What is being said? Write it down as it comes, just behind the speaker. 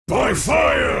By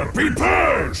fire, be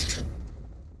purged!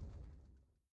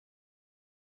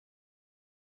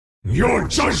 Your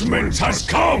judgment has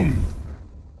come!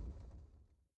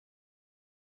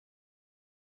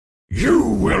 You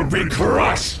will be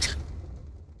crushed!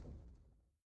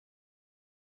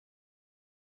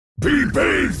 Be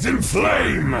bathed in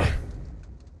flame!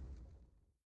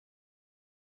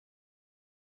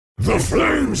 The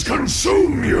flames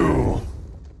consume you!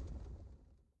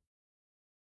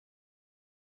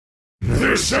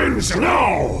 This ends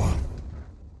now!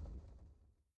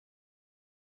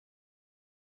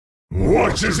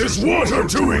 What is this water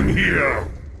doing here?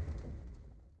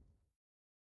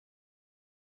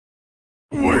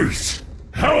 Wait!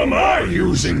 How am I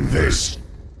using this?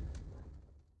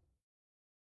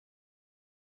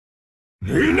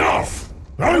 Enough!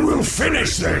 I will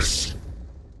finish this!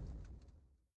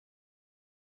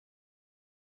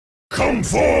 Come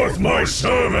forth, my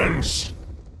servants!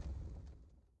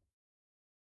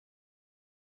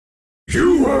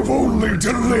 You have only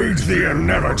delayed the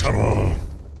inevitable!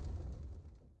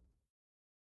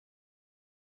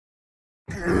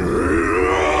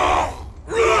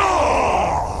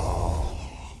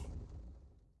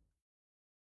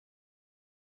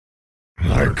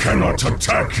 I cannot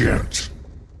attack yet.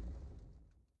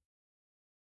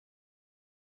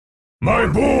 My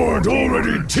board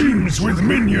already teems with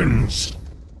minions.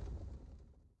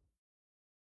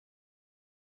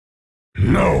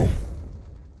 No.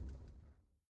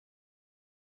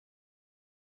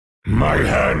 My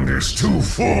hand is too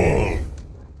full.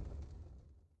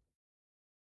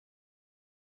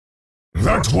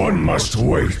 That one must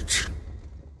wait.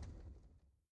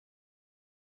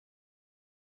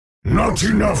 Not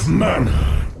enough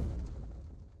mana.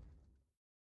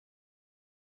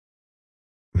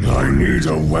 I need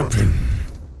a weapon.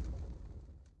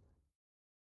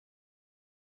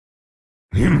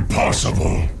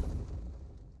 Impossible.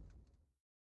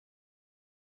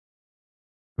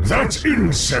 That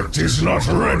insect is not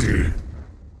ready.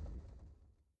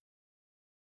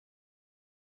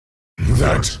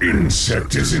 That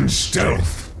insect is in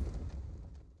stealth.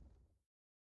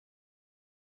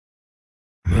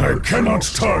 I cannot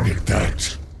target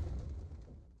that.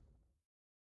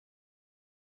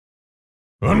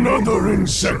 Another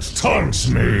insect taunts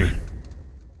me.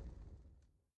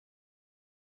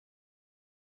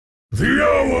 The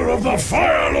hour of the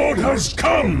Fire Lord has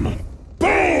come!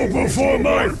 Bow before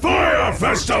my fire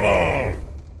festival!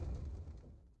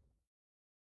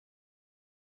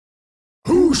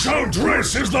 Who shall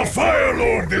dress as the Fire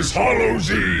Lord this Hallows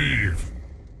Eve?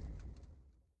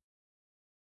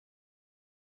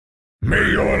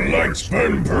 May your lights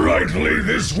burn brightly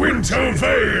this winter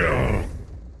vale!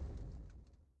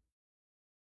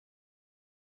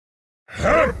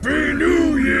 Happy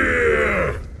New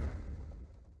Year!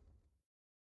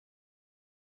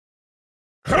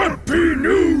 Happy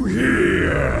New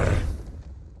Year!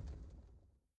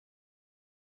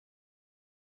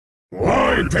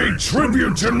 Why pay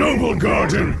tribute to Noble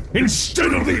Garden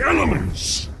instead of the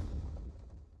elements?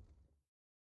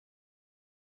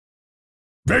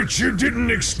 Bet you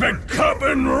didn't expect Cup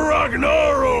and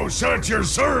Ragnaros at your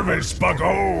service,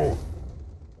 bucko!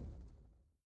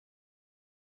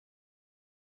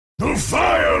 The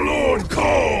Fire Lord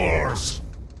calls!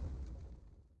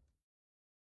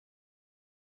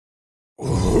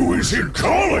 Who is he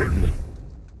calling?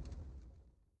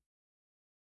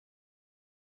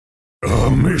 A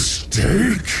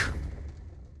mistake?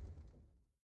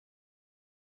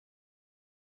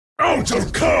 Out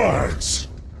of cards!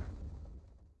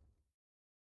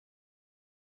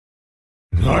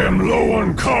 I am low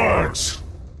on cards.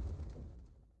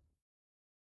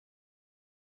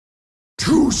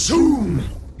 Too soon!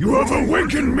 You have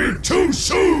awakened me too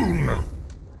soon!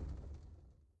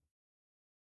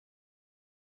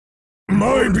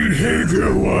 My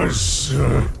behavior was,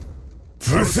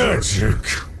 pathetic.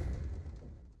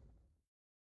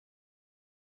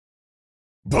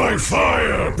 By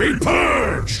fire, be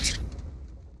purged!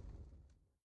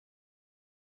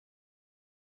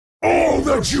 All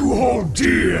that you hold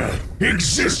dear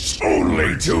exists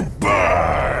only to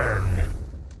burn!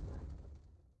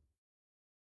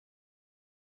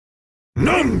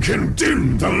 None can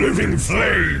dim the living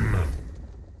flame!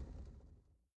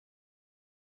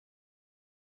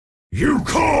 You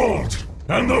called,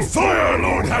 and the Fire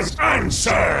Lord has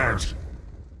answered!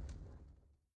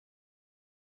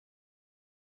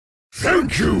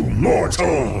 Thank you,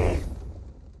 mortal!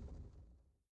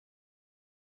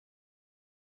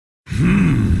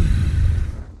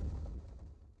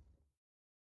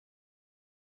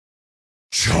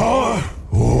 Char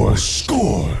or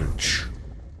Scourge?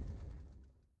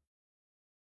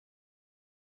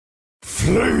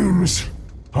 Flames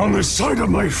on the side of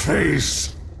my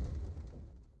face.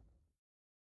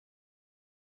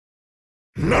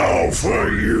 Now for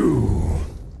you.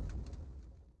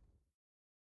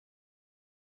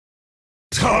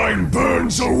 Time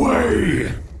burns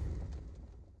away.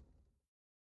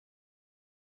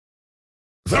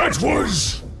 That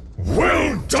was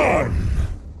well done.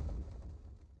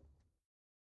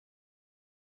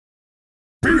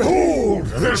 Behold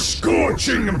the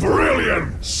scorching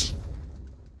brilliance!